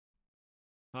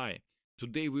Hi,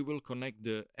 today we will connect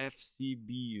the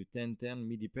FCB1010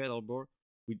 Midi pedalboard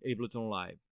with Ableton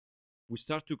Live. We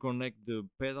start to connect the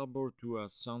pedalboard to a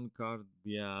sound card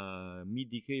via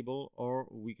MIDI cable, or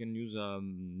we can use a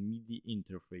MIDI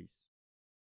interface.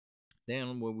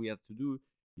 Then what we have to do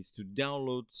is to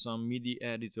download some MIDI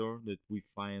editor that we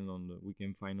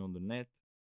can find on the net.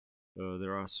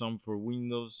 There are some for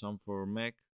Windows, some for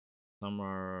Mac, some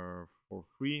are for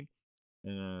free.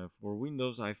 For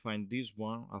Windows, I found this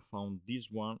one,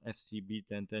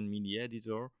 FCB1010 Midi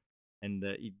editor, and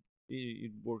it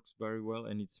works very well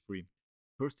and it's free.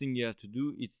 First thing you have to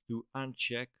do is to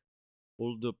uncheck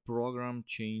all the program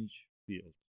change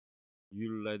field.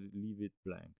 You leave it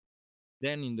blank.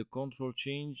 Then in the control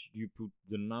change, you put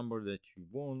the number that you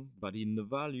want, but in the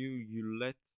value you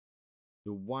let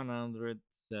the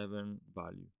 107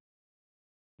 value.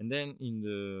 And then in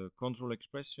the control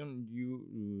expression, you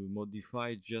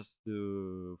modify just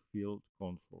the field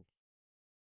controls.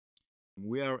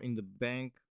 We are in the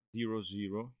bank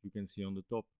 00, you can see on the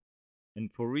top.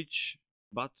 And for each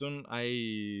button,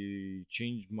 I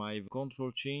change my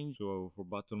control change. So for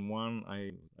button 1,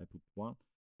 I put 1.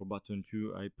 For button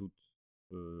 2, I put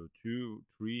 2,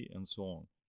 3, and so on.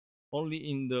 Only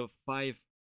in the fifth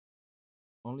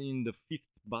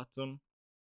button,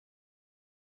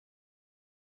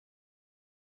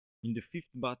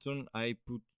 I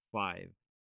put 5.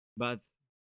 But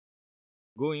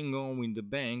going on with the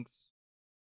banks,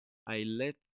 I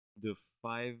let the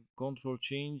 5 control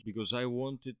change because I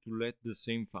wanted to let the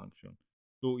same function.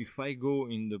 So if I go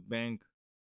in the bank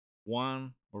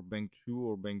 1 or bank 2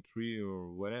 or bank 3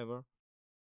 or whatever,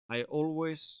 I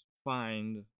always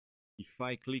find, if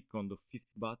I click on the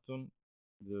 5th button,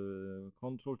 the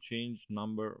control change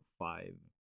number 5.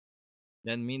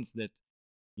 That means that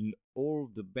in all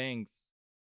the banks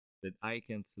that I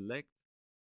can select,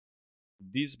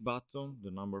 this button, the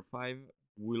number 5,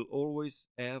 will always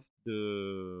have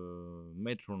the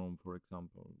metronome, for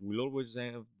example, will always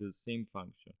have the same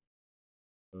function.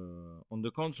 On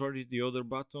the contrary, the other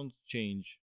buttons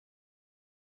change.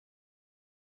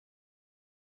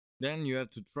 Then you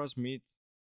have to transmit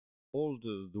all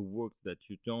the work that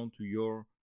you done to your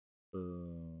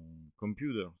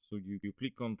computer. So you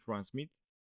click on transmit,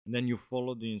 and then you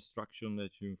follow the instruction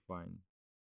that you find.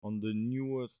 On the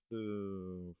newest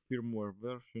firmware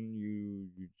version, you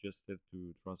just have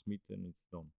to transmit and it's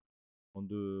done. On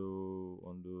the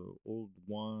old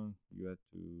one, you have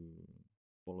to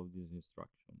follow these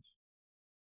instructions.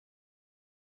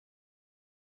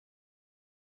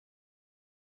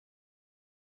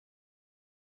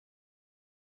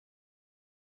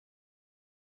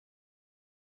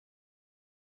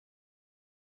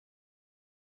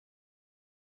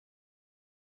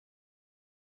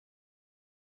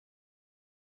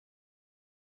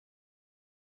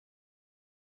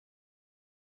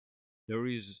 There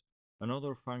is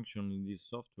another function in this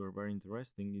software very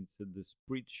interesting. It's the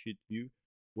spreadsheet view,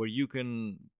 where you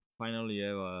can finally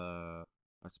have a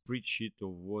spreadsheet of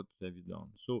what have you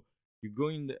done. So you go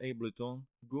in the Ableton,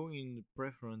 go in the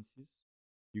preferences,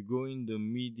 you go in the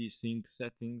MIDI sync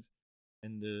settings,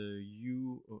 and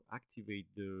you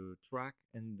activate the track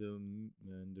and the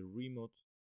remote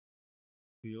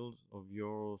fields of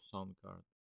your sound card.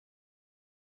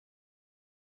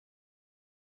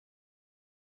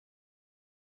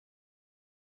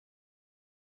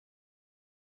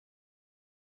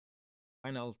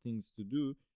 Final things to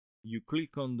do, you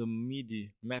click on the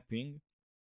MIDI mapping,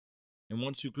 and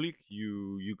once you click,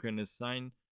 you can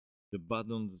assign the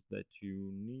buttons that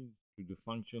you need to the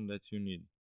function that you need.